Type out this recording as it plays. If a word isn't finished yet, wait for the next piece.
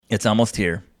It's almost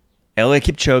here. Eliud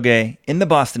Kipchoge in the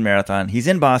Boston Marathon. He's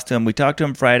in Boston. We talked to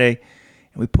him Friday,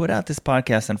 and we put out this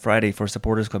podcast on Friday for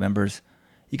Supporters Club members.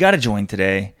 You got to join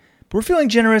today. But we're feeling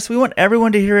generous. We want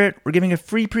everyone to hear it. We're giving a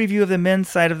free preview of the men's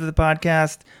side of the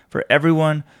podcast for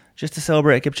everyone just to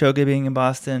celebrate Kipchoge being in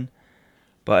Boston.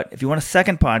 But if you want a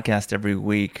second podcast every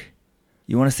week,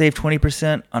 you want to save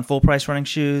 20% on full price running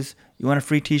shoes, you want a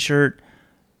free t-shirt,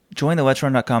 join the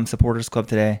Let'sRun.com Supporters Club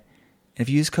today. And if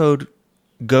you use code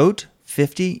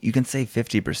GOAT50, you can save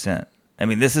 50%. I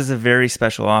mean, this is a very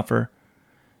special offer.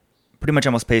 Pretty much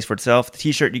almost pays for itself. The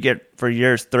t-shirt you get for a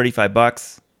year is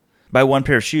 $35. Buy one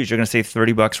pair of shoes, you're going to save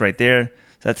 $30 right there.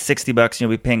 So that's $60, and you'll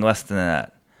be paying less than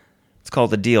that. It's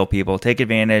called a deal, people. Take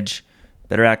advantage.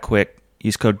 Better act quick.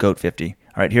 Use code GOAT50. All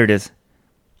right, here it is.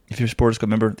 If you're a Supporters Club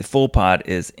member, the full pod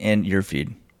is in your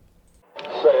feed.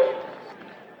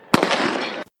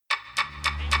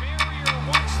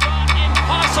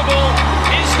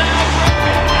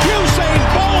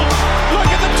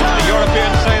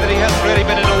 Really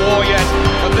been in a war yet,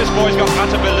 but this boy's got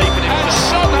utter belief in himself. And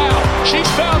somehow she's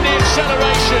found the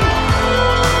acceleration.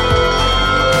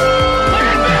 Look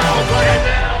at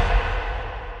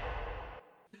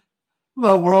now.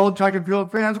 Hello, world track and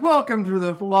field fans. Welcome to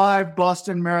the live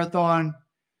Boston Marathon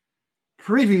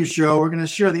preview show. We're going to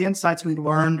share the insights we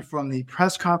learned from the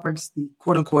press conference, the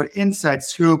quote-unquote inside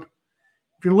scoop.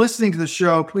 If you're listening to the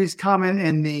show, please comment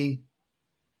in the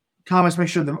comments. Make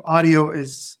sure the audio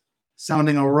is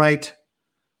sounding all right.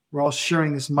 We're all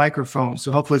sharing this microphone,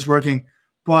 so hopefully it's working.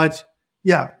 But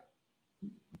yeah,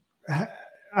 I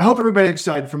hope everybody's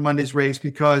excited for Monday's race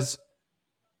because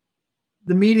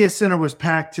the media center was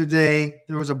packed today.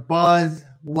 There was a buzz,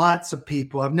 lots of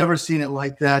people. I've never seen it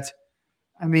like that.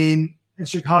 I mean, in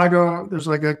Chicago, there's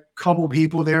like a couple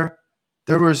people there.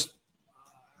 There was,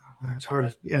 it's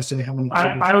hard to estimate how many.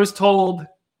 I was told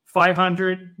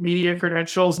 500 media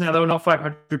credentials. Now, there were not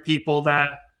 500 people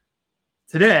that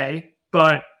today,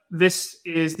 but this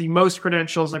is the most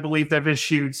credentials I believe they've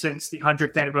issued since the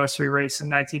 100th anniversary race in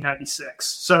 1996.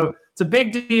 So it's a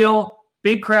big deal,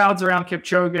 big crowds around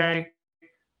Kipchoge.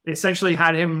 They essentially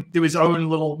had him do his own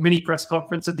little mini press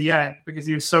conference at the end because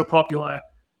he was so popular.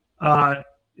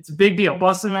 It's a big deal.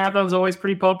 Boston Marathon was always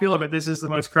pretty popular, but this is the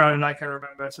most crowded I can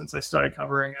remember since I started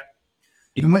covering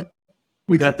it.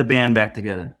 We got the band back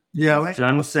together. Yeah.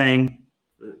 John was saying,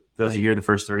 those who hear the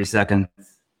first 30 seconds,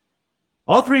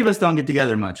 all three of us don't get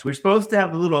together much. We're supposed to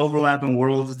have a little overlap in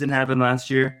worlds. It didn't happen last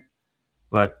year.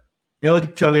 But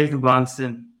Eliud Kipchoge from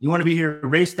Boston. You want to be here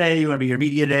race day. You want to be here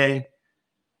media day.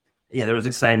 Yeah, there was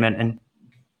excitement. And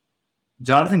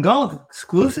Jonathan Gall,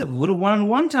 exclusive, little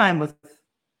one-on-one time with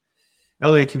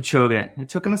Eliud Kipchoge. It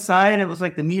took him aside. It was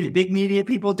like the media, big media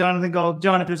people. Jonathan Gall.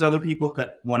 John, if there's other people,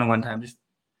 but one-on-one time.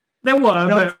 There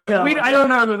were, but I don't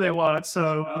know who they were.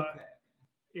 So,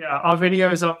 yeah, our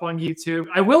video is up on YouTube.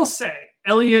 I will say,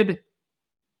 Eliud,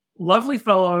 lovely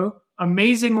fellow,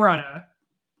 amazing runner,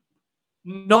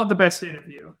 not the best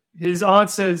interview. His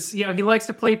answers, he likes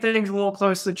to play things a little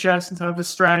close to the chest in terms of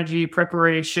strategy,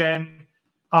 preparation.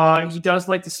 He does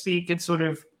like to speak in sort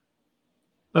of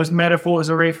those metaphors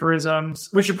or aphorisms,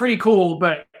 which are pretty cool,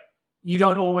 but you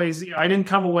don't always, I didn't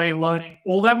come away learning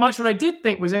all that much. What I did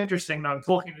think was interesting, though,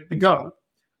 talking to the GOAT,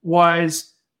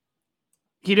 was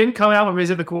he didn't come out and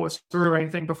visit the course or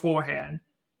anything beforehand.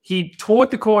 He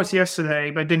toured the course yesterday,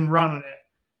 but didn't run on it.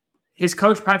 His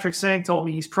coach, Patrick Sang, told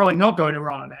me he's probably not going to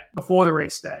run on it before the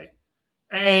race day.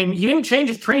 And he didn't change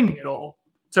his training at all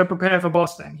to prepare for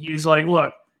Boston. He was like,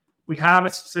 look, we have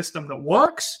a system that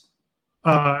works.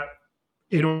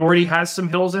 It already has some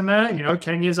hills in there.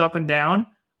 Kenya's up and down.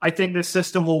 I think this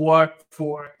system will work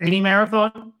for any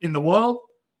marathon in the world.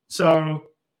 So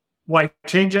why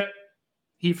change it?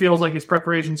 He feels like his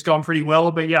preparation's gone pretty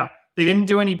well. But yeah, they didn't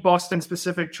do any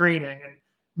Boston-specific training. And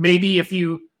maybe a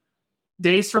few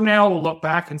days from now, we'll look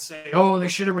back and say, oh, they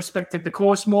should have respected the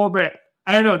course more. But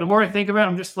I don't know. The more I think about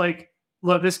it, I'm just like,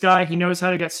 look, this guy, he knows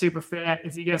how to get super fit.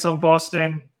 If he gets on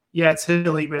Boston, yeah, it's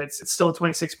hilly, but it's still a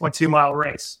 26.2-mile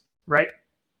race, right?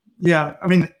 Yeah, I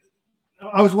mean,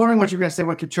 I was wondering what you were going to say,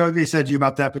 what Kipchoge said to you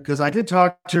about that, because I did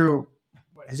talk to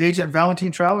his agent,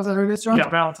 Valentine Travel. Is that who it is, John? Yeah,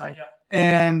 Valentine, yeah.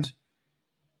 And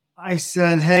I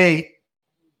said, hey,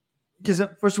 because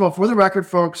first of all, for the record,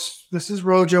 folks, this is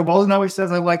Rojo. Walden always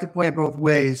says I like to play it both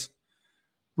ways.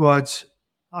 But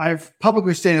I've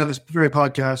publicly stated on this very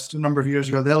podcast a number of years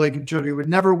ago that Eliud Kipchoge would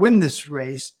never win this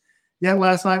race. Yet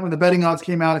last night when the betting odds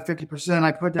came out at 50%,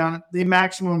 I put down the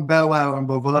maximum bet out on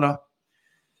Bovada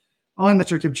on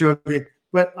Mr. Kipchoge.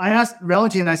 But I asked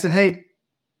Valentine, I said, hey,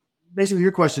 basically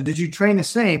your question, did you train the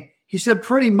same? He said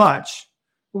pretty much.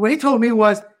 But what he told me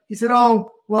was, he said,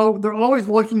 oh, Well, they're always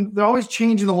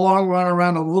changing the long run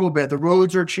around a little bit. The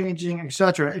roads are changing,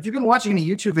 etc. If you've been watching any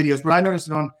YouTube videos, what I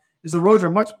noticed is the roads are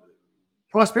much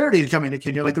prosperity is coming to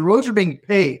Kenya. Like the roads are being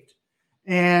paved.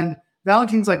 And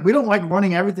Valentine's like, we don't like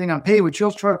running everything on paved. We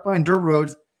just try to find dirt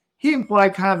roads. He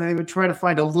implied kind of that they would try to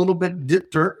find a little bit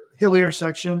dirt, hillier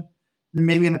section than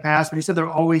maybe in the past, but he said they're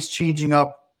always changing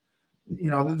up,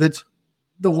 that's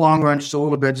the long run just a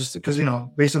little bit, just because,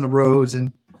 based on the roads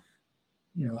and,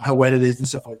 how wet it is and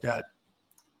stuff like that.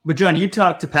 But John, you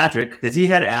talked to Patrick. Has he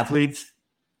had athletes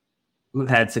who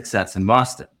had success in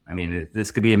Boston? I mean,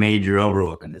 this could be a major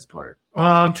overlook on this part.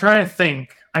 I'm trying to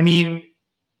think. I mean,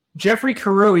 Jeffrey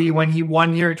Karui, when he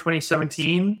won here in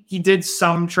 2017, he did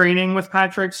some training with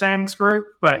Patrick Sang's group,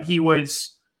 but he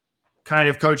was kind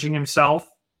of coaching himself.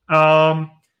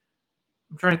 I'm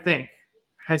trying to think.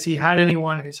 Has he had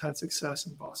anyone who's had success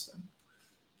in Boston?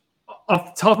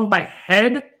 Off the top of my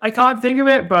head, I can't think of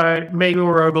it, but maybe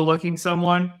we're overlooking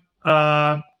someone.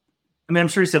 I mean, I'm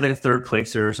sure he said like a third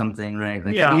placer or something, right?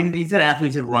 Like, yeah. He said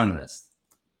athletes have run this.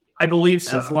 I believe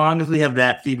so. As long as we have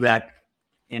that feedback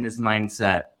in his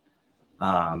mindset,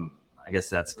 I guess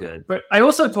that's good. But I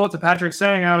also talked to Patrick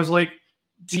Sang. I was like,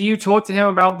 do you talk to him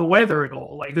about the weather at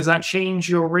all? Like, does that change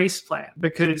your race plan?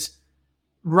 Because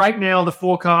right now the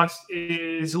forecast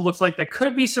looks like there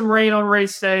could be some rain on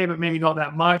race day, but maybe not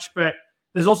that much. But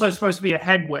there's also supposed to be a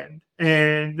headwind,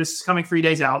 and this is coming 3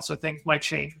 days out, so things might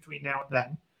change between now and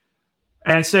then.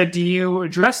 And I said, do you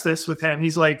address this with him?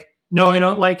 He's like, no, I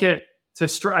don't like it.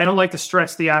 I don't like to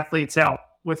stress the athletes out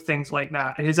with things like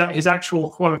that. And his actual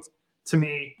quote to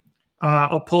me,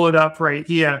 I'll pull it up right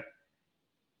here.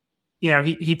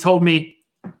 He told me,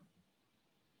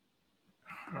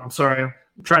 I'm sorry, I'm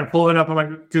trying to pull it up on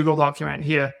my Google document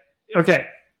here. Okay.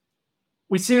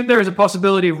 We see that there is a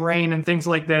possibility of rain and things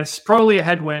like this, probably a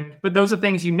headwind, but those are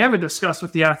things you never discuss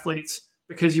with the athletes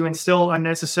because you instill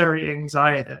unnecessary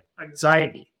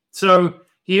anxiety. So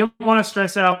he didn't want to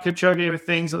stress out Kipchoge with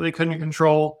things that they couldn't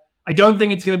control. I don't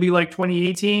think it's going to be like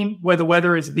 2018 where the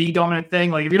weather is the dominant thing.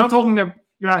 Like if you're not talking to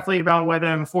your athlete about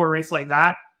weather before a race like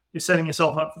that, you're setting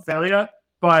yourself up for failure.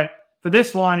 But for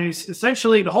this one, is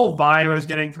essentially the whole vibe I was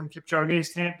getting from Kipchoge's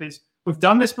camp is we've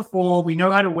done this before. We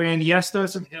know how to win. Yes,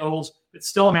 there's some hills. It's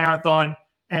still a marathon.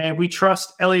 And we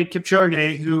trust Eliud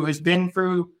Kipchoge, who has been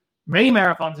through many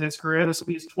marathons in his career. This will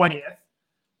be his 20th,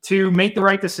 to make the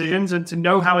right decisions and to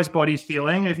know how his body's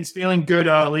feeling. If he's feeling good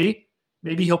early,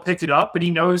 maybe he'll pick it up, but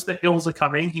he knows the hills are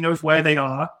coming. He knows where they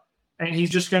are. And he's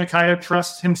just going to kind of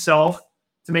trust himself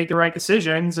to make the right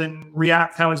decisions and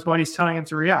react how his body's telling him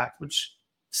to react, which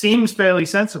seems fairly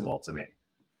sensible to me.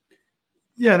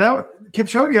 Yeah,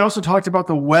 Kipchoge also talked about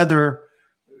the weather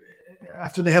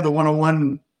after they had the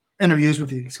one-on-one interviews with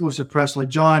the exclusive press. Like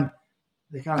John,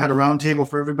 they kind of had a round table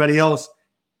for everybody else.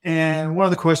 And one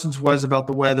of the questions was about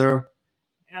the weather.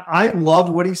 I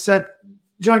loved what he said.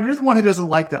 John, you're the one who doesn't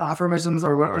like the aphorisms,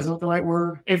 or is that the right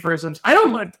word? Aphorisms. I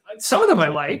don't like some of them. I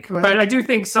like, but I do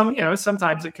think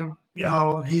sometimes it can.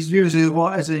 He's viewed as a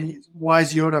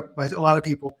wise Yoda by a lot of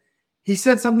people. He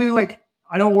said something like,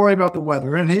 "I don't worry about the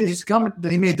weather," and his comment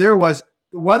that he made there was,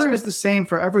 "The weather is the same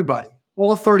for everybody,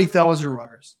 all 30,000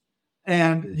 runners."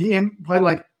 And he implied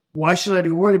like, "Why should I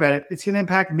be worried about it? It's going to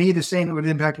impact me the same it would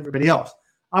impact everybody else."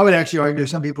 I would actually argue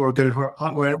some people are good at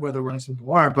hot weather running, some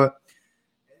people aren't, but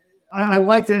I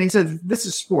liked it. And he said, "This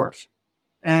is sport."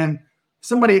 And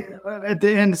somebody at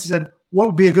the end said, "What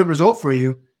would be a good result for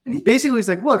you?" And he basically was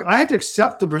like, "Look, I have to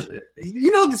accept the result.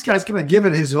 This guy's going to give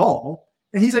it his all."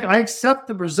 And he's like, "I accept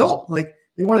the result." Like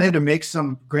they wanted him to make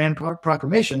some grand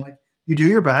proclamation. Like you do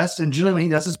your best, and generally he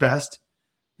does his best.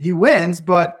 He wins,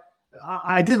 but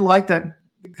I did like that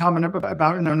comment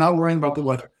about not worrying about the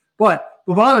weather. But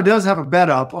Bovado does have a bet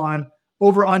up on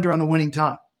over-under on the winning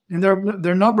time. And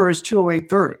their number is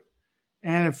 2:08:30.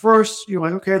 And at first, you're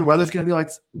like, okay, the weather's going to be like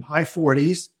high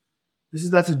 40s.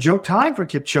 That's a joke time for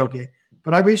Kipchoge.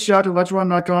 But I reached out to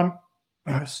LetsRun.com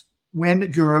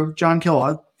wind guru, John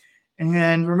Kellogg. And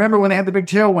then remember when they had the big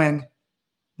tailwind,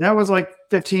 that was like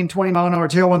 15, 20 mile an hour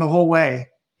tailwind the whole way.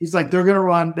 He's like,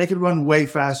 they could run way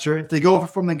faster. If they go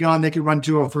from the gun, they could run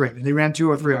 2:03. And they ran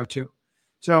 2:03:02.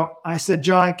 So I said,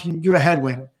 "John, can you do a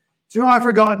headwind?" So I've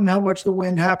forgotten how much the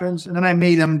wind happens. And then I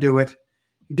made him do it.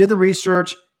 He did the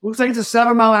research. Looks like it's a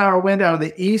 7 mile an hour wind out of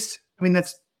the east. I mean,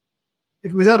 if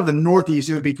it was out of the northeast,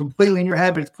 it would be completely in your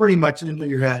head, but it's pretty much into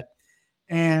your head.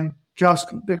 And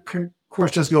just, of course,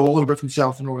 just go a little bit from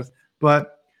south to north.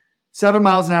 But 7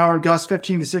 miles an hour, gusts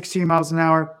 15 to 16 miles an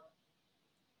hour.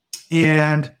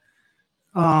 And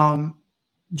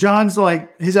John's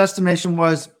like, his estimation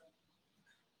was,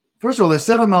 first of all, the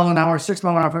 7 mile an hour, 6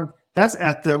 mile an hour, That's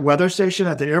at the weather station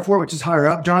at the airport, which is higher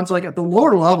up. John's like, at the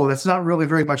lower level, that's not really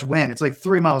very much wind. It's like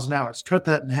 3 miles an hour. It's cut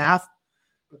that in half.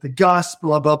 But the gusts,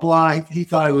 blah, blah, blah. He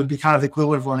thought it would be kind of the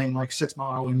equivalent of running like 6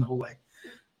 mile wind the whole way.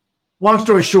 Long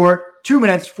story short, 2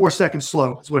 minutes, 4 seconds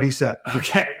slow is what he said.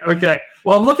 Okay.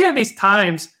 Well, I'm looking at these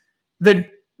times. They're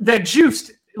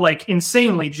juiced, like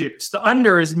insanely juiced. The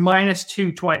under is minus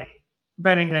 220,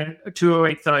 betting at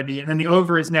 208.30, and then the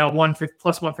over is now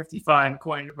plus 155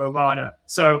 according to Bovada.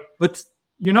 So, but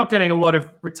you're not getting a lot of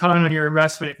return on your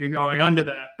investment if you're going under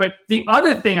that. But the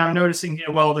other thing I'm noticing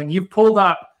here, Weldon, you've pulled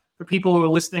up for people who are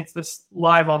listening to this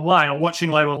live online or watching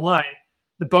live online,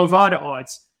 the Bovada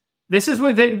odds. This is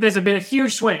where there's been a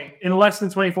huge swing in less than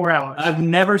 24 hours. I've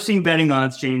never seen betting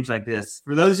odds change like this.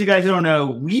 For those of you guys who don't know,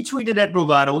 we tweeted at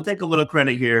Bovada. We'll take a little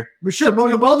credit here. We should.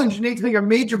 Weldon, you need to make a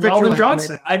major victory. Weldon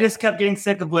Johnson. I just kept getting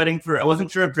sick of betting I wasn't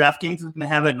sure if DraftKings was going to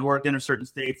have it work in certain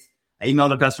states. I emailed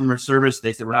the customer service.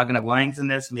 They said, we're not going to have lines in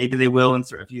this. Maybe they will in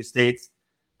a few states.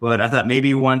 But I thought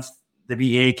maybe once the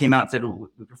BA came out and said,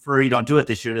 we prefer you don't do it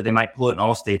this year, that they might pull it in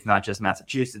all states, not just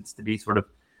Massachusetts, to be sort of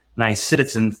nice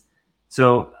citizens.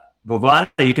 So Bovada,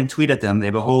 you can tweet at them. They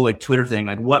have a whole Twitter thing,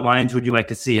 what lines would you like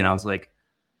to see? And I was like,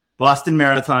 Boston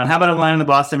Marathon. How about a line in the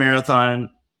Boston Marathon,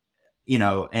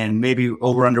 and maybe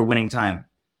over under winning time?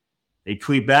 They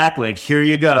tweet back here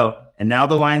you go. And now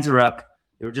the lines are up.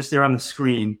 They were just there on the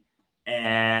screen.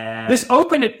 And this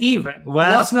opened at even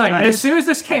last night. And as soon as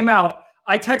this came out,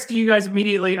 I texted you guys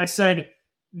immediately. I said,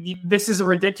 this is a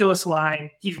ridiculous line.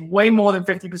 He's way more than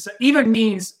 50%. Even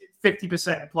means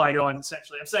 50% applied on,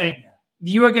 essentially. I'm saying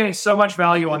you are getting so much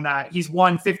value on that. He's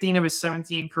won 15 of his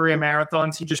 17 career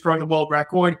marathons. He just broke the world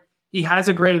record. He has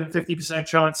a greater than 50%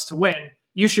 chance to win.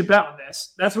 You should bet on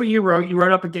this. That's what you wrote. You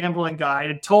wrote up a gambling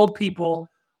guide and told people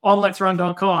on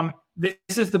letsrun.com, this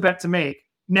is the bet to make.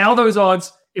 Now those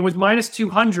odds, it was minus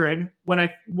 200 when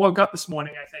I woke up this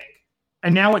morning, I think.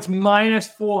 And now it's minus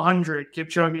 400.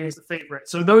 Kipchoge is the favorite.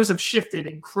 So those have shifted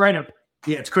incredibly.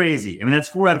 Yeah, it's crazy. I mean, that's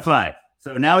 4 out of 5.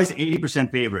 So now he's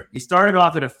 80% favorite. He started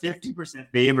off at a 50%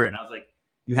 favorite. And I was like,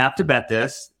 you have to bet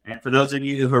this. And for those of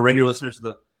you who are regular listeners to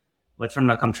the Let's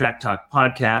Run.com Track Talk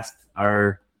podcast,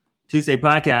 our Tuesday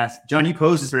podcast, John, you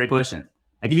posed this very question.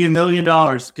 I give you $1 million,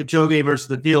 Kipchoge versus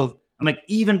the field. I'm like,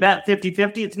 even bet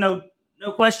 50-50? It's no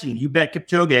question. You bet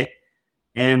Kipchoge.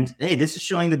 And hey, this is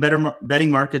showing the better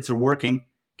betting markets are working.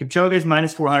 Kipchoge is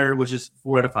minus 400, which is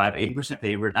 4 out of 5, 80%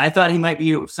 favorite. I thought he might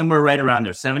be somewhere right around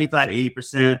there, 75,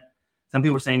 80%. Some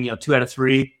people are saying, 2 out of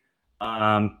 3.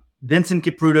 Vincent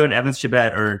Kipruto and Evans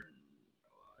Chibet are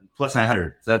plus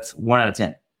 900. So that's 1 out of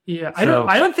 10. Yeah, I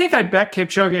don't think I bet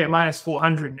Kipchoge at minus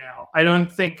 400 now. I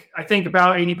think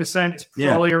about 80% is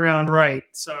probably around right.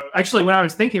 So actually, when I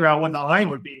was thinking about what the line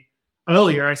would be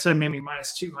earlier, I said maybe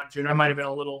minus 200. I might have been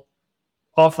a little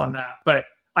off on that. But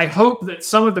I hope that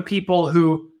some of the people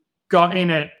who got in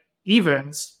at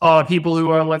evens are people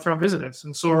who are Let's Run visitors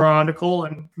and saw our article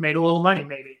and made a little money,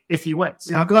 maybe, if he wins.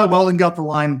 Yeah, I'm glad Weldon got the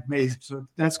line made, so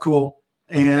that's cool.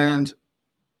 And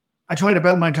I tried to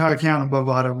bet my entire account on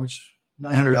Bovada, which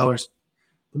 $900.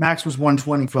 The max was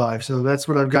 $125, so that's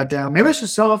what I've got down. Maybe I should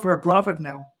sell it for a profit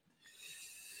now.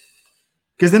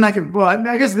 Because then I can,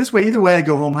 I guess this way, either way, I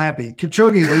go home happy.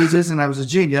 Kipchoge loses and I was a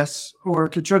genius, or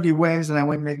Kipchoge wins and I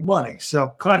wouldn't make money. So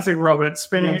classic Robert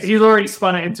spinning. Yes. He's already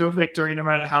spun it into a victory, no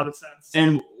matter how this ends.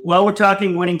 And while we're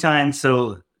talking winning time,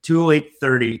 so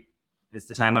 208.30 is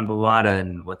the time on Bovada,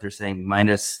 and what they're saying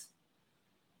minus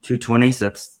 220. So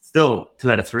that's still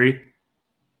 2 out of 3.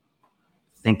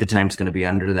 I think the time's going to be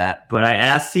under that. But I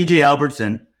asked CJ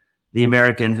Albertson, the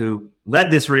American who led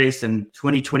this race in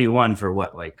 2021 for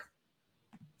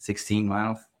 16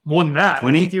 miles? More than that.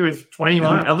 20? I think he was 20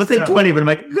 miles. I was say 20, but I'm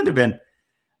like, it could have been.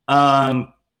 I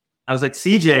was like,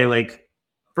 CJ,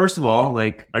 first of all, are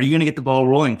you going to get the ball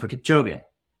rolling for Kipchoge?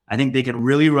 I think they can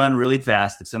really run really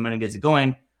fast if someone gets it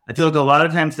going. I feel like a lot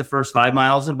of times the first 5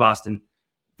 miles in Boston,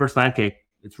 first 5K,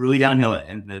 it's really downhill,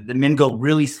 and the men go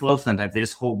really slow sometimes. They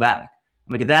just hold back.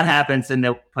 I'm like, if that happens, then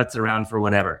they'll putz around for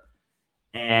whatever.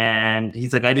 And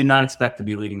he's like, I did not expect to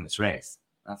be leading this race.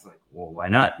 I was like, well, why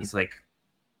not? He's like,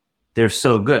 they're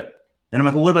so good. Then I'm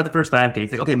like, well, what about the first 5K?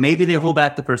 He's like, okay, maybe they hold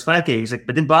back the first 5K. He's like,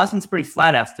 but then Boston's pretty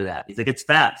flat after that. He's like, it's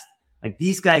fast. Like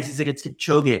these guys, he's like, it's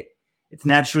Kipchoge. It's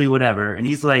naturally whatever. And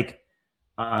he's like,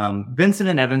 Vincent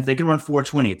and Evans, they can run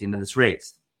 4:20 at the end of this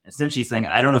race. Essentially saying,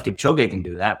 I don't know if Kipchoge can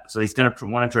do that. So he's going to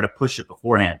want to try to push it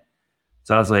beforehand.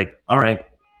 So I was like, all right,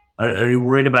 are you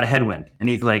worried about a headwind? And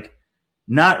he's like,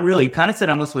 not really. Kind of said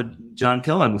almost what John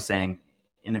Killen was saying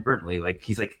inadvertently.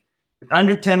 He's like,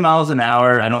 under 10 miles an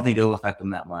hour, I don't think it'll affect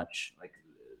them that much.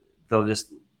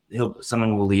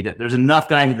 Someone will lead it. There's enough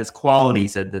guys with this quality, he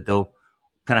said, that they'll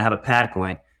kind of have a pad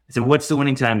going. I said, what's the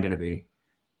winning time going to be?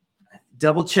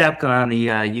 Double check on the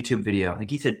YouTube video. I think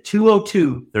he said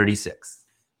 2:02:36.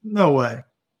 No way.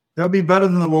 That would be better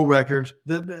than the world record.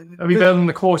 That would be better than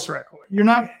the course record. You're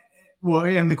not, well,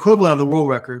 and the equivalent of the world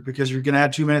record because you're going to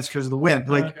add 2 minutes because of the wind.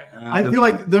 Like, I feel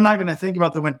like they're not going to think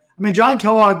about the wind. I mean, John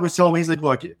Kellogg was telling me, he's like,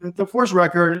 look, the course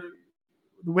record,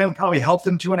 the wind probably helped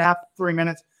them 2.5, 3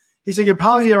 minutes. He said you're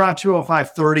probably around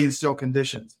 2:05:30 in still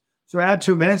conditions. So add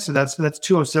 2 minutes, and that's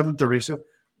 2:07:30. So,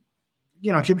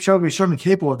 Kipchoge is certainly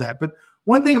capable of that. But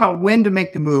one thing about when to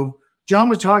make the move, John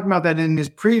was talking about that in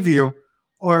his preview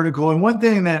article. And one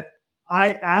thing that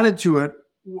I added to it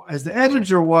as the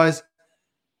editor was,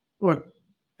 look,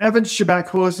 Evans Shabbat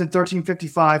closed in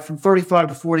 13:55 from 35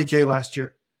 to 40K last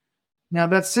year. Now,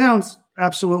 that sounds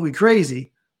absolutely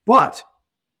crazy, but,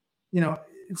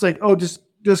 it's like, oh, does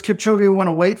Kipchoge want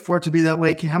to wait for it to be that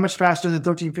late? How much faster than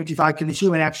 13:55 can the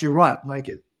human actually run? Like,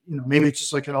 maybe it's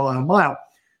just like an all-out mile.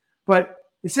 But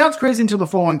it sounds crazy until the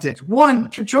following things. One,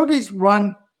 Kipchoge's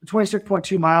run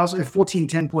 26.2 miles at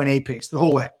 14:10.8 pace the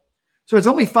whole way. So it's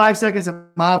only 5 seconds a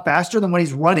mile faster than when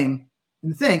he's running in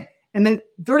the thing. And then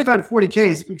 35 to 40K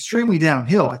is extremely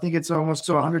downhill. I think it's almost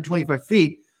 125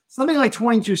 feet. Something like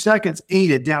 22 seconds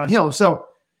aided downhill. So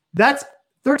that's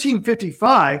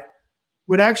 13:55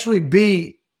 would actually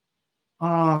be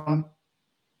a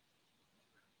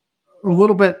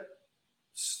little bit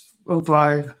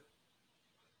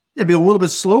it'd be a little bit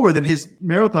slower than his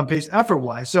marathon pace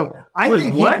effort-wise. So I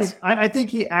think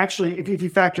he actually, if you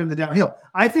factor in the downhill,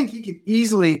 I think he can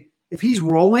easily, if he's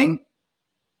rolling,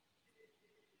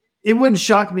 it wouldn't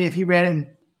shock me if he ran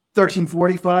in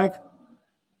 13:45.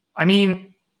 I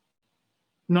mean,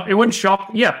 no, it wouldn't shock.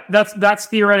 Yeah, that's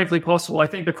theoretically possible. I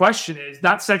think the question is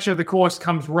that section of the course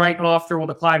comes right after all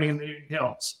the climbing in the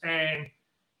hills. And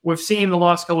we've seen the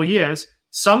last couple of years,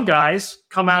 some guys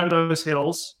come out of those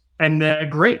hills and they're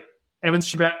great. Evans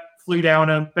Shabbat flew down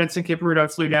them. Benson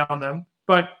Kipruto flew down them.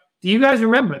 But do you guys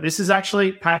remember, this is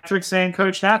actually Patrick Sand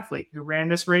coached athlete who ran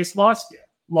this race last year.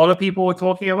 A lot of people were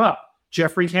talking about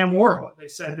Jeffrey Camworro. They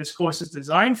said this course is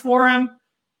designed for him.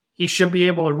 He should be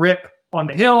able to rip on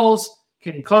the hills.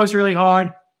 Can he close really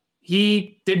hard?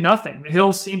 He did nothing. The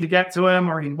hills seemed to get to him,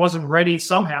 or he wasn't ready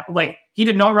somehow. Like, he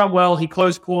did not run well. He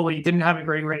closed poorly. He didn't have a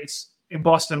great race in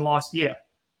Boston last year.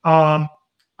 I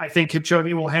think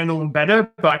Kipchoge will handle him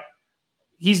better, but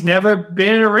he's never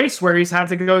been in a race where he's had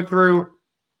to go through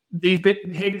these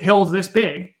hills this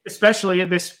big, especially at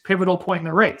this pivotal point in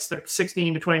the race. They're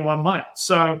 16 to 21 miles.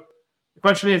 So the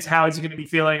question is, how is he going to be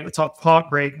feeling at the top of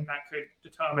heartbreak? And that could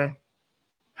determine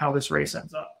how this race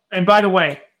ends up. And by the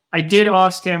way, I did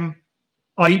ask him,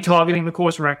 are you targeting the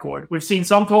course record? We've seen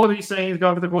some quality saying he's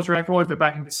going for the course record, but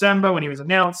back in December when he was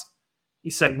announced, he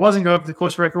said he wasn't going for the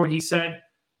course record. He said,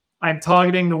 I'm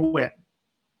targeting the win.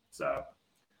 So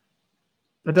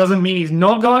that doesn't mean he's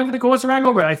not going for the course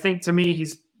record, but I think to me,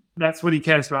 that's what he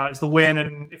cares about is the win.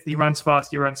 And if he runs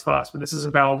fast, he runs fast. But this is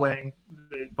about winning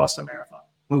the Boston Marathon.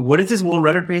 What is his world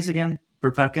record pace again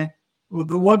for Pepke? Well,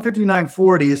 the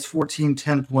 159.40 is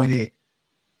 14:10.8.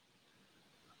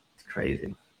 It's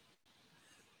crazy.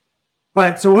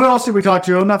 Right. So what else did we talk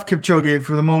to? Enough Kipchoge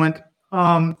for the moment.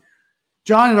 John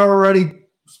had already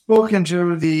spoken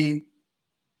to the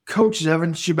coaches,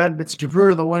 Evans Shabbat, Benson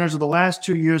Kipruto, the winners of the last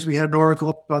 2 years. We had an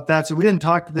article about that, so we didn't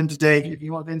talk to them today. If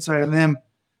you want the insight on them,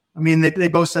 I mean, they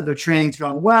both said their training's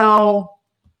gone well.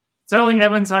 Sterling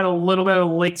Evans had a little bit of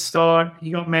a late start.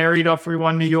 He got married after he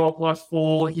won New York last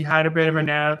fall. He had a bit of a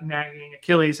nagging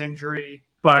Achilles injury,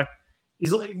 but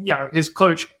his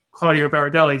coach Claudio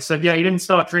Baradelli said, he didn't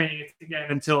start training again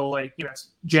until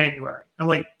January.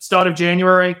 And start of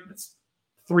January, it's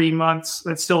 3 months.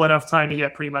 That's still enough time to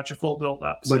get pretty much a full build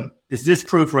up. So. But is this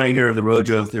proof right here of the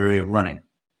Rojo theory of running?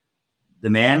 The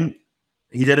man,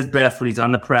 he's at his best when he's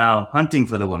on the prowl hunting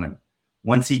for the woman.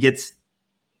 Once he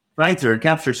finds her,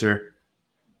 captures her,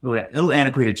 little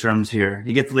antiquated terms here.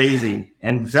 He gets lazy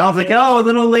and sounds like, a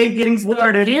little late getting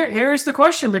started. Here's the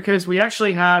question, because we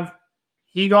actually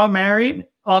he got married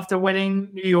after winning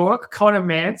New York. Conor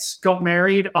Mantz got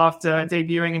married after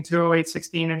debuting in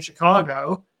 2:08:16 in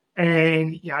Chicago.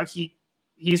 And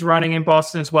he's running in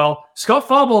Boston as well. Scott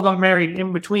Farble got married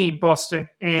in between Boston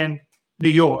and New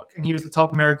York, and he was the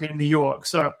top American in New York.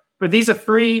 So, but these are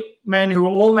three men who were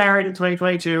all married in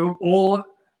 2022. All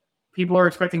people are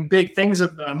expecting big things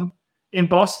of them in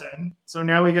Boston. So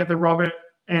now we get the Robert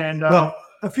and a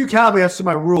few caveats to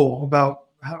my rule about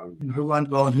who runs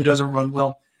well and who doesn't run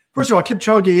well. First of all,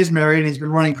 Kipchoge is married and he's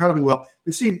been running incredibly well.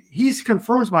 But see, he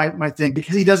confirms my thing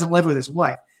because he doesn't live with his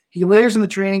wife. He layers in the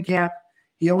training camp.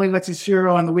 He only lets his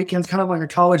hero on the weekends, kind of like a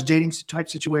college dating type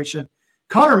situation.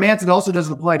 Connor Manson also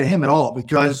doesn't apply to him at all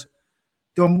because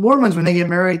the Mormons, when they get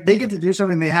married, they get to do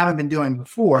something they haven't been doing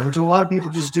before, which a lot of people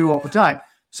just do all the time.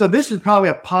 So this is probably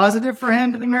a positive for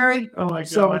him to be married. Oh my God.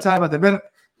 So we'll talk about that. But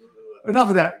enough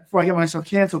of that before I get myself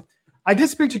canceled. I did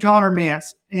speak to Connor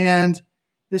Mance, and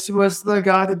this was the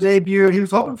guy that debuted. He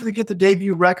was hoping to get the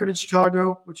debut record in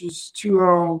Chicago, which is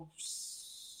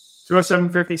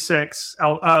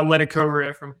 207.56. Led a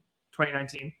career from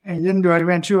 2019. And he didn't do it. He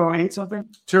ran 208 something.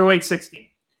 208.16.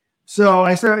 So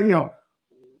I said,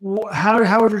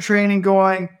 how is your training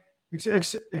going,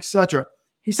 etc.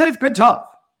 He said it's been tough.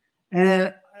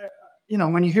 And,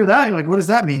 when you hear that, you're like, what does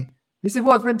that mean? He said,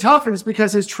 well, it's been tough, and it's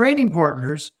because his training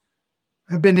partners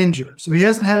have been injured. So he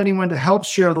hasn't had anyone to help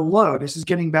share the load. This is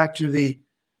getting back to the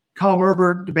Kyle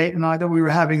Herbert debate and I that we were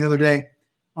having the other day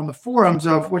on the forums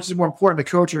of which is more important, a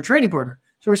coach or a training partner.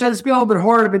 So he said, it's been a little bit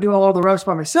hard. I've been doing all the reps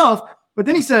by myself. But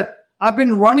then he said, I've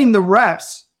been running the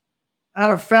reps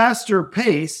at a faster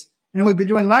pace, and we've been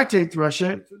doing lactate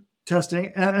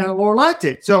testing and a lower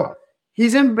lactate. So he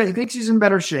thinks he's in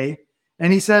better shape.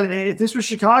 And he said, if this was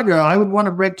Chicago, I would want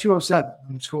to break 207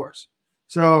 on the scores.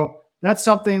 So that's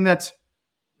something that's,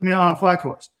 on a flat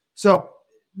course. So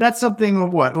that's something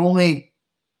of what? Only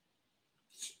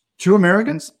 2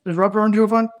 Americans? Does Rupp run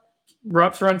 205?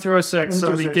 Rupp's run 206.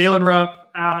 So the Galen Rupp,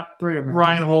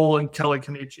 Ryan Hole, and Kelly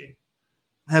Kanichi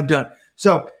have done.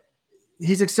 So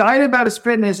he's excited about his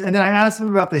fitness. And then I asked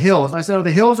him about the hills. I said,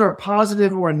 the hills are a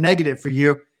positive or a negative for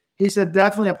you? He said,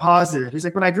 definitely a positive. He's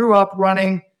like, when I grew up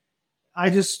running, I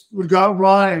just would go out and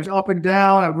run. It was up and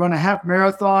down. I would run a half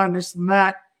marathon, this and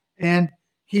that. And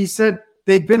he said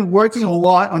they've been working a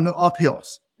lot on the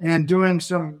uphills and doing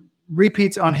some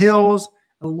repeats on hills,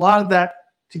 a lot of that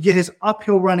to get his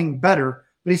uphill running better.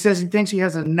 But he says he thinks he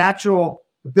has a natural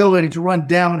ability to run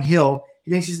downhill.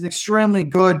 He thinks he's an extremely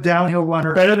good downhill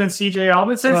runner. Better than C.J.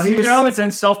 Albinson? Well, C.J.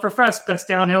 Albinson, self-professed best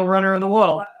downhill runner in the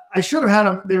world. I should have had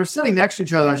him. They were sitting next to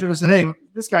each other. I should have said, hey,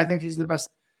 this guy thinks he's the best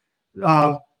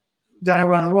downhill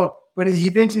runner in the world. But he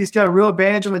thinks he's got a real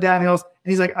advantage on the downhills.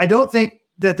 And he's like, I don't think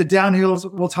that the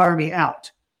downhills will tire me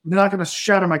out. They're not going to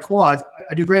shatter my quads.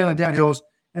 I do great on the downhills.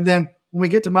 And then when we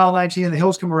get to mile 19 and the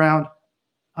hills come around,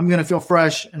 I'm going to feel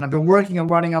fresh. And I've been working on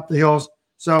running up the hills.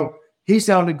 So he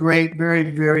sounded great, very,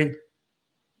 very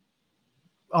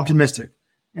optimistic.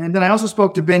 And then I also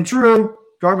spoke to Ben True,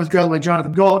 Dartmouth grad like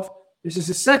Jonathan Galt. This is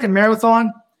his second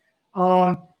marathon.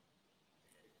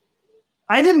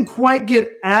 I didn't quite get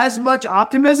as much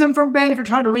optimism from Ben if you're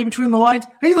trying to read between the lines.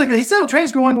 He said, the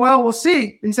training's going well. We'll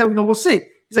see. And he said, we'll see.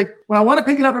 He's like, when I want to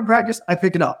pick it up in practice, I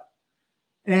pick it up.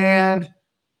 And,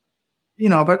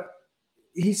 but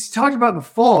he's talked about the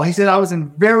fall. He said, I was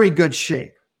in very good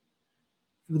shape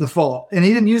for the fall. And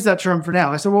he didn't use that term for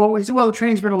now. I said, the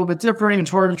training's been a little bit different. It's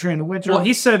harder to train in the winter. Well,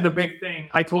 he said the big thing,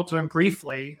 I talked to him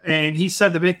briefly, and he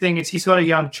said the big thing is he's got a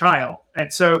young child.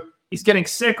 And so he's getting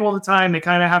sick all the time. They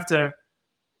kind of have to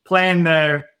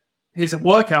plan his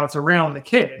workouts around the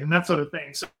kid and that sort of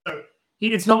thing. So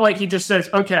it's not like he just says,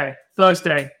 okay,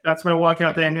 Thursday, that's my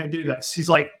workout day, I'm going to do this. He's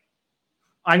like,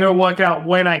 I'm going to work out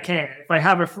when I can. If I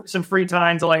have some free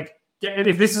time to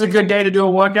if this is a good day to do a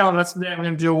workout, that's the day I'm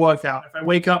going to do a workout. If I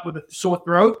wake up with a sore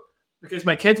throat because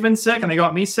my kid's been sick and they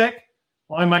got me sick,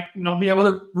 well, I might not be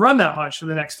able to run that much for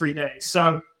the next 3 days.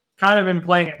 So kind of been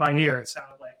playing it by ear, it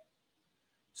sounded like.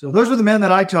 So those were the men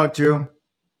that I talked to.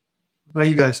 What about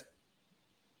you guys?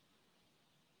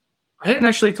 I didn't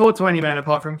actually talk to any man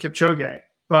apart from Kipchoge,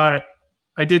 but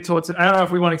I did talk to. I don't know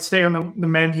if we want to stay on the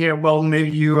men here. Well, maybe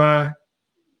you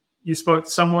spoke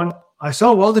to someone. I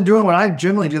saw Weldon doing what I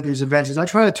generally do at these events. Is I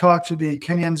try to talk to the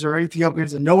Kenyans or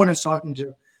Ethiopians that no one is talking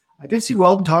to. I did see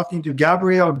Weldon talking to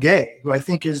Gabriel Gay, who I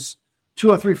think is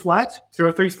 203 flat.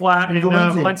 203 flat, and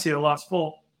Valencia lost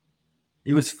full.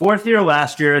 He was 4th here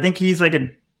last year. I think he's like a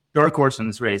dark horse in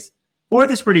this race.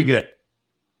 4th is pretty good.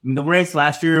 In the race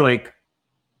last year,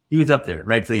 he was up there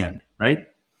right to the end, right?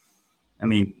 I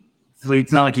mean, so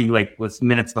it's not like he was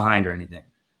minutes behind or anything.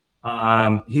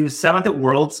 He was 7th at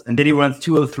Worlds, and did he run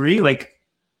 203?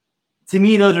 To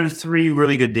me, those are 3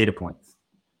 really good data points.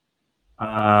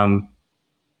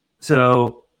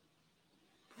 So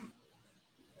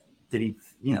did he?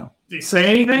 Did he say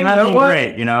anything? Nothing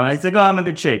great. He's like, I'm in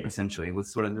good shape. Essentially,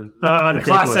 was sort of the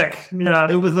classic.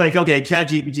 Yeah, it was like, okay,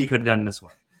 ChatGPT could have done this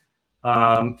one.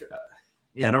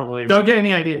 Yeah, I don't get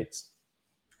any ideas.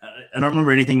 I don't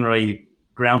remember anything really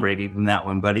groundbreaking from that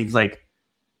one, but he's like,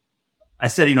 I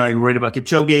said, you're worried about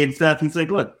Kipchoge and stuff. He's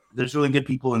like, look, there's really good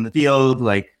people in the field.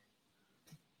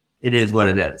 It is what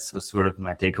it is. Was sort of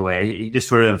my takeaway. He just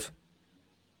sort of,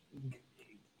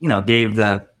 gave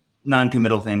the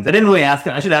non-committal things. I didn't really ask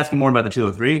him. I should ask him more about the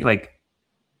 203.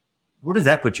 Where does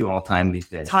that put you all time these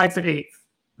days? Tied for 8th.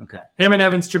 Okay. Him and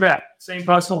Evans Jabet. Same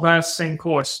personal best, same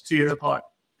course, 2 years apart.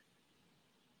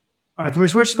 All right, can we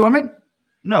switch to the women?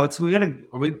 No,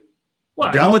 are we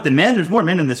What? done with the men? There's more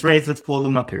men in this race. Let's pull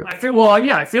them up here. I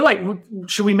feel like,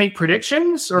 should we make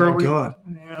predictions? Or Oh, God.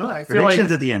 I feel like,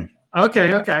 Predictions at the end.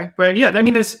 okay. But yeah, I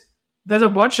mean, there's a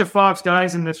bunch of Fox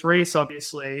guys in this race,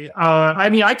 obviously.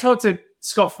 I talked to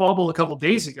Scott Fauble a couple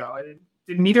days ago.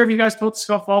 Did neither of you guys talk to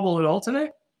Scott Fauble at all today?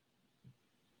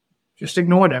 Just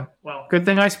ignored him. Well, good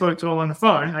thing I spoke to him on the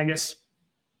phone. I guess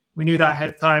we knew that ahead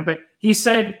of time. But he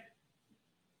said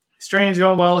his training's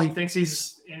going well. He thinks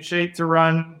he's in shape to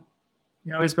run,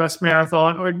 his best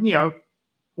marathon, or,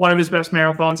 one of his best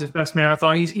marathons, his best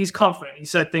marathon. He's confident. He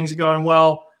said things are going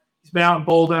well. He's been out in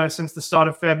Boulder since the start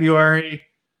of February,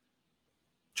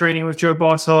 training with Joe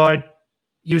Bossard.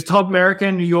 He was top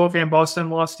American, New York and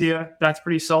Boston last year. That's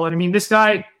pretty solid. I mean, this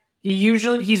guy,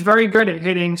 he's very good at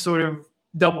hitting sort of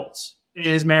doubles in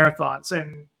his marathons.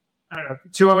 And I don't know,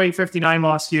 208.59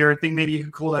 last year. I think maybe you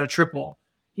could call that a triple.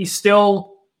 He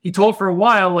told for a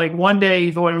while, like one day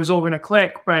he thought it was all going to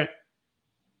click, but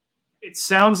it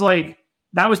sounds like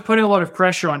that was putting a lot of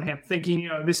pressure on him, thinking,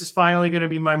 this is finally going to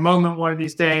be my moment one of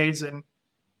these days. And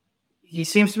he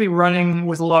seems to be running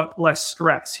with a lot less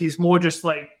stress. He's more just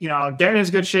like, get in as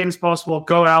good shape as possible,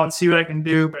 go out and see what I can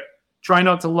do, but try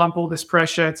not to lump all this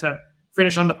pressure to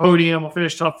finish on the podium or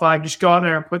finish top 5. Just go out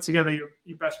there and put together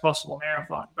your best possible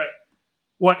marathon. But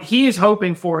what he is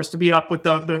hoping for is to be up with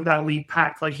that lead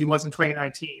pack like he was in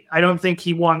 2019. I don't think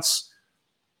he wants,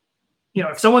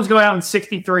 if someone's going out in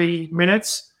 63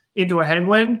 minutes into a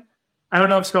headwind, I don't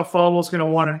know if Scott Fauble is going to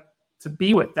want to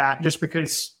be with that, just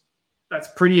because that's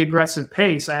pretty aggressive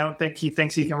pace. I don't think he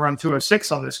thinks he can run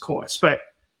 206 on this course. But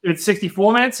if it's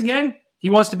 64 minutes again, he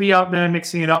wants to be out there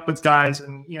mixing it up with guys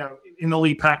and, in the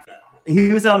lead pack.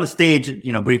 He was on the stage,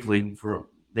 briefly.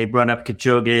 They brought up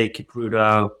Kipchoge,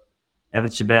 Kipruto,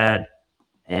 Evans Jabet,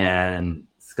 and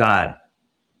Scott.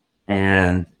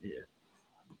 And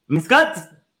Scott,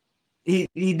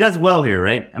 he does well here,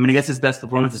 right? I guess his best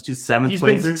performance is 2 7th He's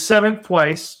places. been 7th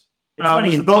twice. It's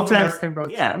funny, in both times,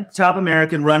 Yeah. top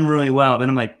American, run really well. Then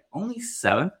I'm like, only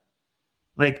 7th?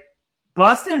 Like,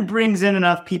 Boston brings in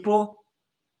enough people.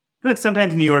 I feel like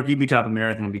sometimes in New York, you'd be top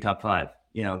American and be top 5,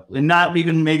 and not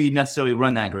even maybe necessarily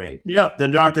run that great. Yeah.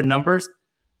 There aren't the numbers.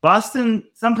 Boston,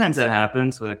 sometimes that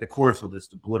happens. So, like, the course will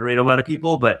just obliterate a lot of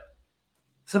people, but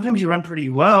sometimes you run pretty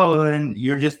well and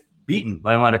you're just beaten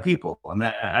by a lot of people.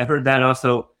 I've heard that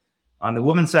also. On the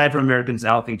women's side for Americans,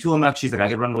 Alfie Tulimak, she's like, I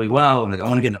could run really well. And like, I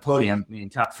want to get in the podium,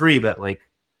 top 3, but like,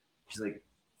 she's like,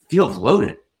 feels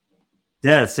loaded.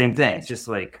 Yeah, same thing. It's just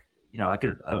like,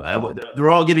 they're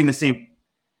all getting the same.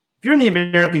 If you're in the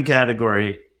American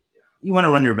category, you want to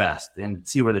run your best and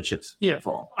see where the chips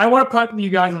fall. I want to put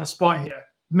you guys on the spot here.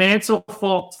 Mansell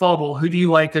Fauble, who do you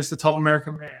like as the top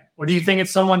American man? Or do you think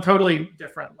it's someone totally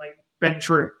different, like Ben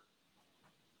True?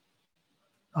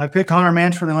 I picked Connor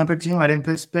Mance for the Olympic team. I didn't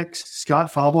pick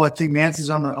Scott Fauble. I think Mance is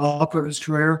on the up of his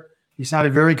career. He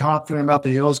sounded very confident about the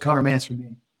hills. Connor Mance for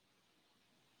me.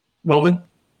 Weldon?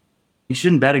 You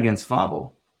shouldn't bet against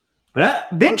Fauble. But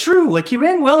Ben True, he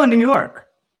ran well in New York.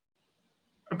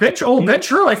 Ben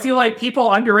True, I feel like people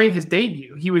underrate his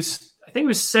debut. I think he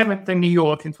was 7th in New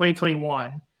York in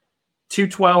 2021.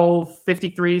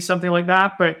 2:12:53, something like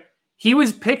that. But he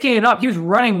was picking it up. He was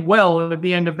running well at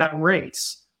the end of that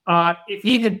race. If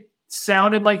he had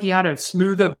sounded like he had a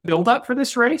smoother build-up for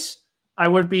this race, I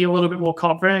would be a little bit more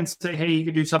confident and say, hey, he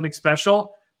could do something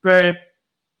special. But it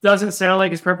doesn't sound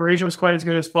like his preparation was quite as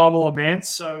good as Fauble or Mance.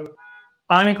 So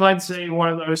I'm inclined to say one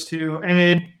of those two. And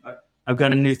then I've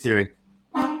got a new theory.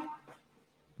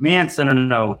 Mance, I don't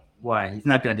know why. He's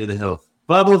not going to do the hills.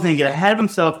 Fauble's going to get ahead of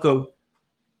himself,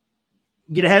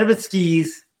 get ahead of his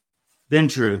skis. Then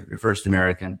True, your first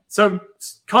American. So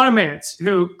Connor Mance,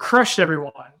 who crushed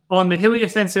everyone on the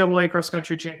hilliest NCAA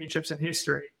cross-country championships in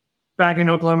history back in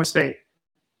Oklahoma State,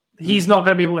 he's not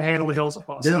going to be able to handle the hills of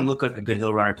Boston. Doesn't look like a good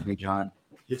hill runner to me, John.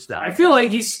 I feel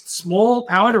like he's small,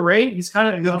 power to rate. He's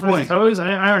kind of on his toes.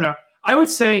 I don't know. I would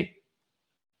say,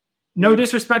 no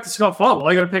disrespect to Scott Fauble.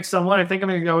 I got to pick someone. I think I'm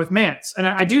going to go with Mance. And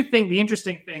I do think the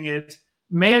interesting thing is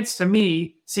Mance, to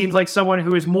me, seems like someone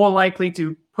who is more likely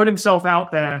to put himself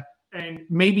out there and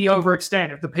maybe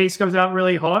overextend. If the pace goes out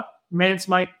really hot, Mance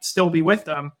might still be with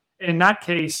them. In that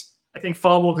case, I think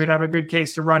Fauble could have a good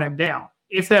case to run him down.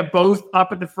 If they're both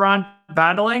up at the front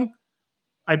battling,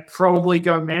 I'd probably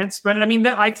go Mance. But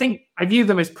I think I view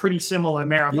them as pretty similar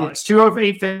marathons.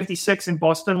 2:08:56 in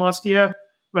Boston last year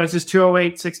versus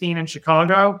 2:08:16 in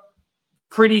Chicago.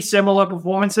 Pretty similar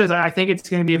performances. I think it's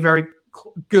going to be a very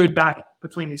good battle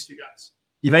between these two guys.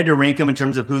 if I had to rank them in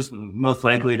terms of who's most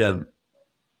likely to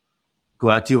go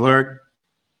out too hard,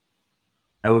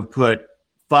 I would put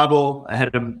Fable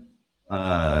ahead of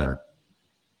I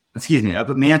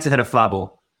put Mance ahead of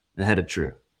Fable, ahead of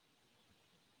True.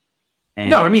 And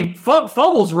No, I mean,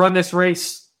 Fable's run this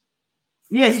race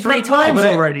he's 3 times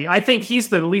already. I think he's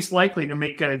the least likely to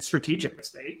make a strategic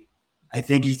mistake. I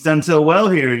think he's done so well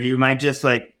here. You might just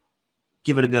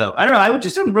give it a go. I don't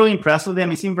know. I'm really impressed with him.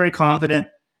 He seemed very confident.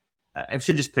 I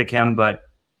should just pick him, but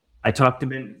I talked to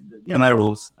him in my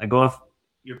rules. I go off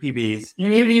your PBs.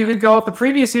 You could go with the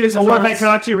previous years. What I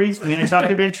talked to you recently? I talked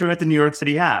to Ben True at the New York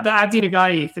City Half. The Abdi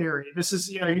Nagati theory. This is,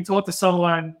 you told the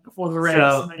Sutherland before the race,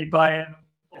 and then you buy in.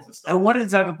 I wanted to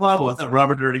talk to Pablo. I thought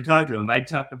Robert already talked to him. If I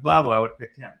talked to Pablo, I would have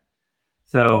picked him.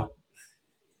 So,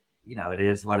 it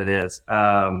is what it is.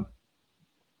 But,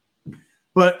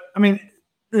 I mean,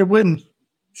 it wouldn't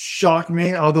shock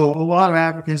me, although a lot of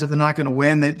Africans, if they're not going to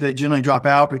win, they generally drop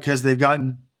out because they've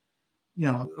gotten,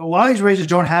 a lot of these races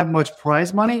don't have much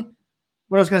prize money.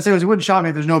 What I was going to say was it wouldn't shock me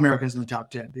if there's no Americans in the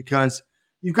top 10 because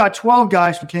you've got 12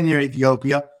 guys from Kenya or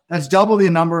Ethiopia. That's double the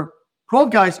number. 12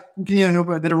 guys from Kenya and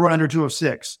Ethiopia that are run under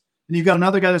 206. And you've got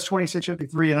another guy that's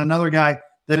 26:53 and another guy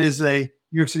that is a New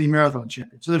York City Marathon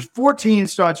champion. So there's 14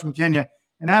 starts from Kenya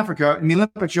and Africa. In the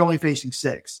Olympics, you're only facing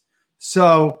 6.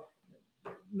 So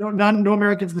no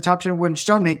Americans in the top 10 wouldn't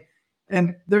stun me.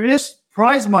 And there is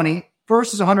prize money.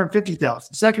 First is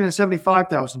 $150,000. Second is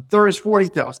 $75,000. Third is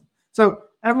 $40,000. So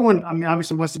everyone,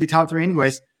 obviously wants to be top 3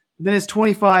 anyways. Then it's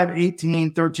 25,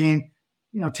 18, 13,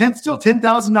 still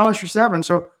 $10,000 for 7.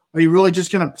 So are you really just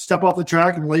going to step off the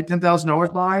track and leave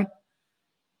 $10,000 behind?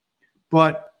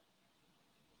 But,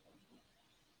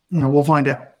 we'll find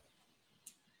out.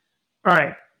 All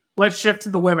right. Let's shift to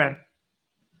the women.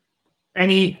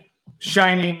 Any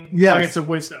shining nuggets of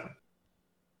wisdom?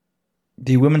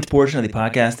 The women's portion of the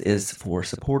podcast is for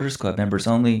Supporters Club members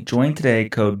only. Join today,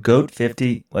 code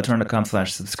GOAT50,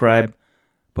 let'srun.com/subscribe.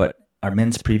 But our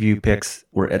men's preview picks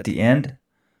were at the end.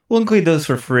 We'll include those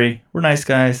for free. We're nice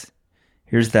guys.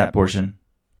 Here's that portion.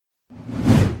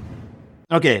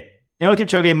 Okay. Eliud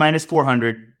Kipchoge minus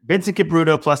 400. Vincent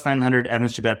Kipruto plus 900.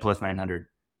 Evans Chebet plus 900.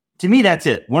 To me, that's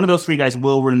it. One of those 3 guys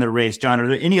will win the race. John, are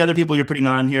there any other people you're putting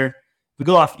on here? If we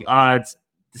go off the odds,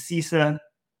 DeCisa.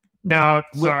 No,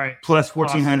 sorry. Plus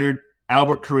 1,400.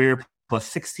 Albert Career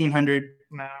plus 1,600.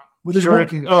 No.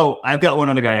 I've got one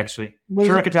other guy, actually.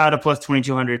 Churikatada plus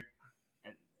 2,200.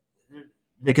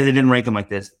 Because they didn't rank him like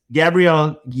this.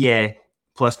 Gabriel Guillet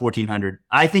plus 1,400.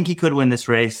 I think he could win this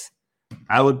race.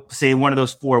 I would say one of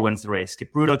those 4 wins the race.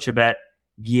 Kipruto, Chebet,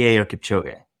 Guillet, or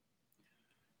Kipchoge.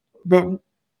 But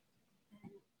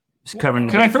just covering.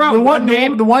 Can I throw out one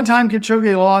name? The one time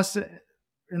Kipchoge lost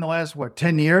in the last,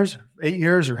 10 years? 8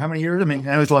 years? Or how many years? I mean,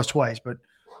 I know he's lost twice, but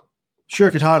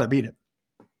Churikatada beat him.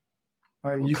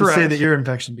 All right, you can say that ear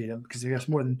infection beat him because he got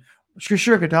more than...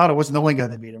 Churikatada wasn't the only guy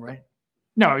that beat him, right?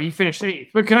 No, he finished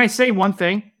 8th. But can I say one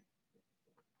thing?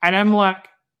 Ademlak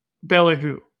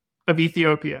Belehu of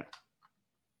Ethiopia.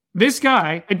 This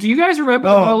guy, do you guys remember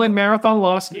the Berlin Marathon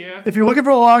last year? If you're looking for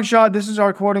a long shot, this is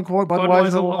our quote-unquote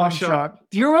Budweiser long shot.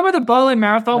 Do you remember the Berlin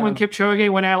Marathon when Kipchoge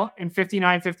went out in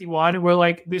 59:51? We're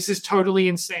like, this is totally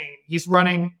insane. He's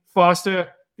running faster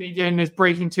than he did in his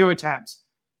breaking 2 attempts.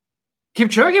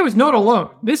 Kipchoge was not alone.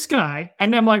 This guy,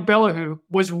 Ademlak Belehu,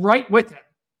 was right with him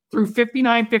through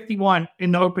 59:51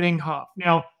 in the opening half.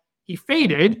 Now, he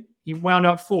faded. He wound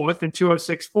up 4th in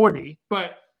 2:06:40.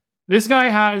 But this guy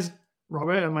has...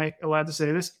 Robert, am I allowed to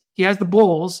say this? He has the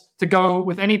balls to go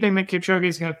with anything that Kipchoge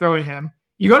is going to throw at him.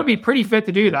 You got to be pretty fit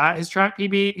to do that. His track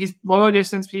PB, his lower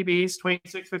distance PBs,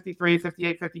 26:53,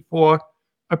 58:54,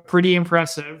 are pretty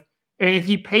impressive. And if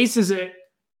he paces it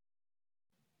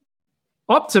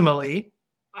optimally,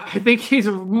 I think he's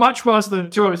much faster than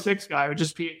the 2:06 guy, which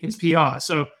is his PR.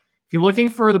 So if you're looking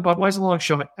for the Budweiser long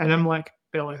shot, and I'm like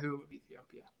Belehu of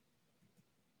Ethiopia.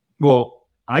 Well,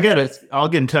 I'll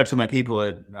get in touch with my people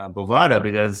at Bovada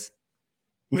because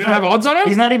we don't have odds on him.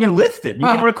 He's not even listed. You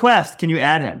can request. Can you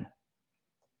add him?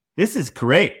 This is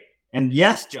great. And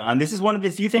yes, John, this is one of the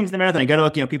few things in the marathon. You got to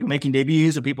look, people making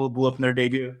debuts or people who blew up in their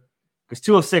debut. Because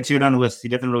 2:06, you're on the list. He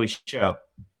doesn't really show.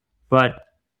 But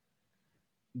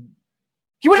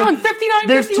he went on 59.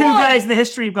 There's 2 guys in the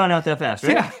history who've gone out that fast,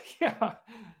 right?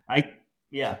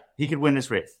 Yeah. He could win this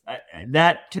race.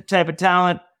 That type of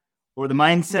talent. Or the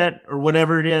mindset, or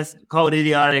whatever it is, call it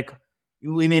idiotic.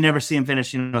 We may never see him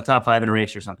finish, top 5 in a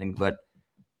race or something. But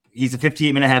he's a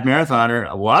 58-minute half marathoner.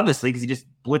 Well, obviously, because he just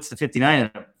blitzed the 59 in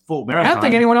a full marathon. I don't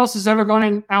think anyone else has ever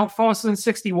gone out faster than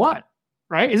 61.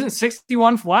 Right? Isn't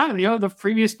 61 flat? The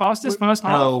previous fastest first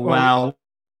half. Oh wow!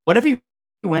 What if he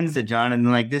wins it, John? And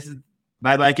this is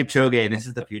Bye-bye, Kipchoge. This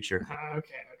is the future.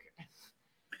 Okay.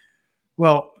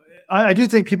 Well, I do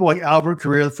think people like Albert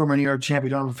Carrera, the former New York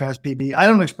champion, don't have a fast PB. I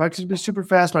don't expect it to be super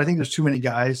fast, but I think there's too many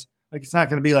guys. Like, it's not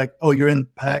going to be like, oh, you're in the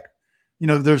pack.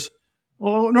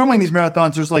 Normally in these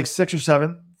marathons, there's like 6 or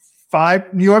 7.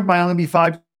 5. New York might only be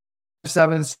 5,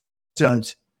 7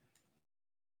 studs.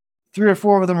 3 or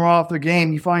 4 of them are off their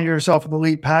game. You find yourself in the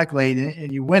elite pack late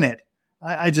and you win it.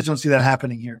 I just don't see that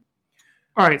happening here.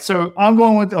 All right, so I'm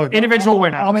going with individual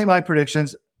winner. I'll make my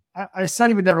predictions. I said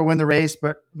he would never win the race,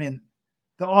 but I mean,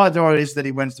 the odds are is that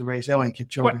he wins the race. Elliot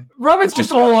Kipchoge. What? Robert's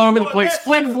just all over the place,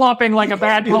 flip-flopping like a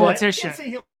bad politician.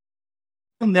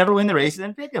 He'll never win the race and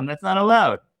then pick him. That's not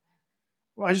allowed.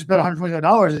 Well, I just bet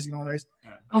 $125 he's going to win the race.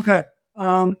 Okay.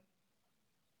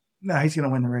 No, he's going to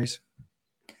win the race.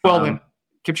 Well then,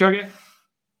 Kipchoge?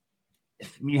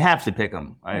 You have to pick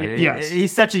him. Yes.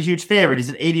 He's such a huge favorite. He's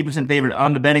an 80% favorite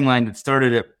on the betting line that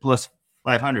started at plus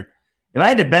 500. If I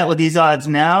had to bet with these odds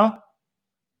now,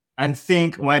 I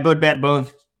think I would bet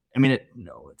both. I mean,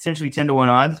 essentially 10-1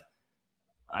 odds.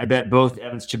 I bet both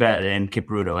Evans Chibet and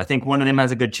Kipruto. I think one of them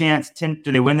has a good chance. Do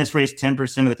they win this race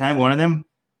 10% of the time? One of them?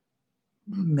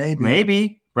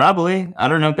 Maybe. Probably. I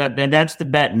don't know. That's the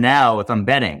bet now if I'm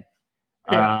betting.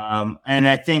 Yeah. And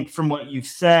I think from what you've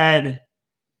said,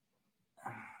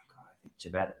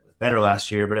 Chibet was better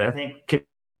last year, but I think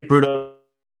Kipruto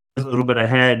is a little bit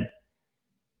ahead.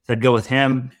 So I'd go with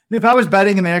him. If I was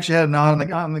betting and they actually had a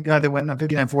nod on the guy that went on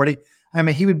 59.40, I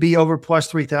mean, he would be over plus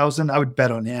 3,000. I would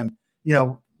bet on him.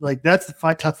 That's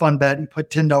the tough fun bet. You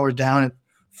put $10 down at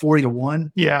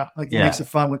 40-1. Yeah. It makes it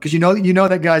fun because you know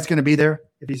that guy's going to be there.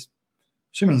 If he's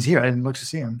assuming he's here, I didn't look to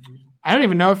see him. I don't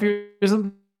even know if he was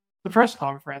in the press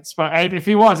conference, but if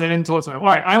he was, I didn't talk to him. All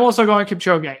right, I'm also going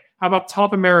Kipchoge. How about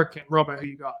top American? Robert, who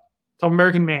you got? Top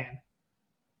American man.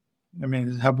 I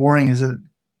mean, how boring is it?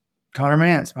 Connor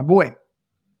Mance, my boy.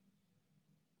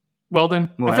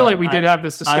 Weldon. I feel like we did have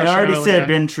this discussion. I already said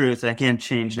Ben Truth. I can't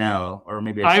change now, or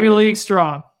maybe Ivy League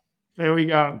strong. There we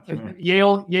go. Okay.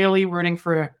 Yale rooting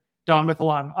for Don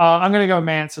Mithalon. I'm going to go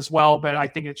Mance as well, but I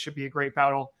think it should be a great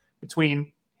battle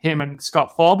between him and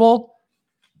Scott Fauble.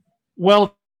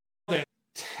 Well,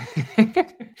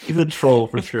 he's a troll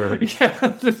for sure. Yeah,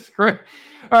 that's great.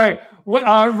 All right,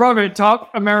 Robert,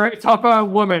 top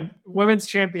women's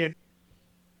champion.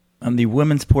 On the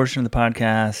women's portion of the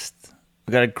podcast,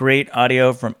 we got a great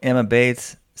audio from Emma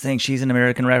Bates saying she's in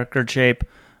American record shape.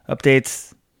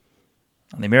 Updates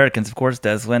on the Americans, of course,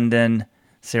 Des Linden,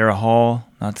 Sarah Hall,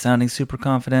 not sounding super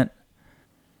confident.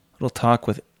 A little talk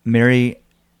with Mary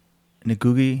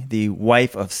Ngugi, the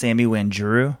wife of Sammy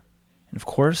Wanjiru. And of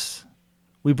course,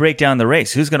 we break down the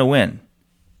race. Who's going to win?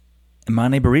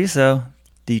 Imane Bariso,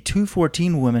 the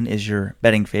 2:14 woman, is your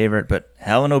betting favorite, but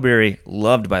Helen O'Berry,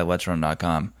 loved by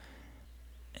Let'sRun.com.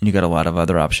 And you got a lot of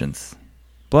other options.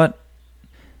 But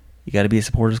you got to be a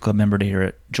Supporters Club member to hear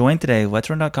it. Join today,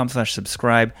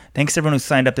 Let'sRun.com/subscribe. Thanks to everyone who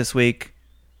signed up this week.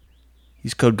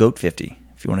 Use code GOAT50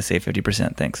 if you want to save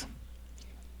 50%. Thanks.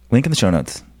 Link in the show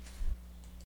notes.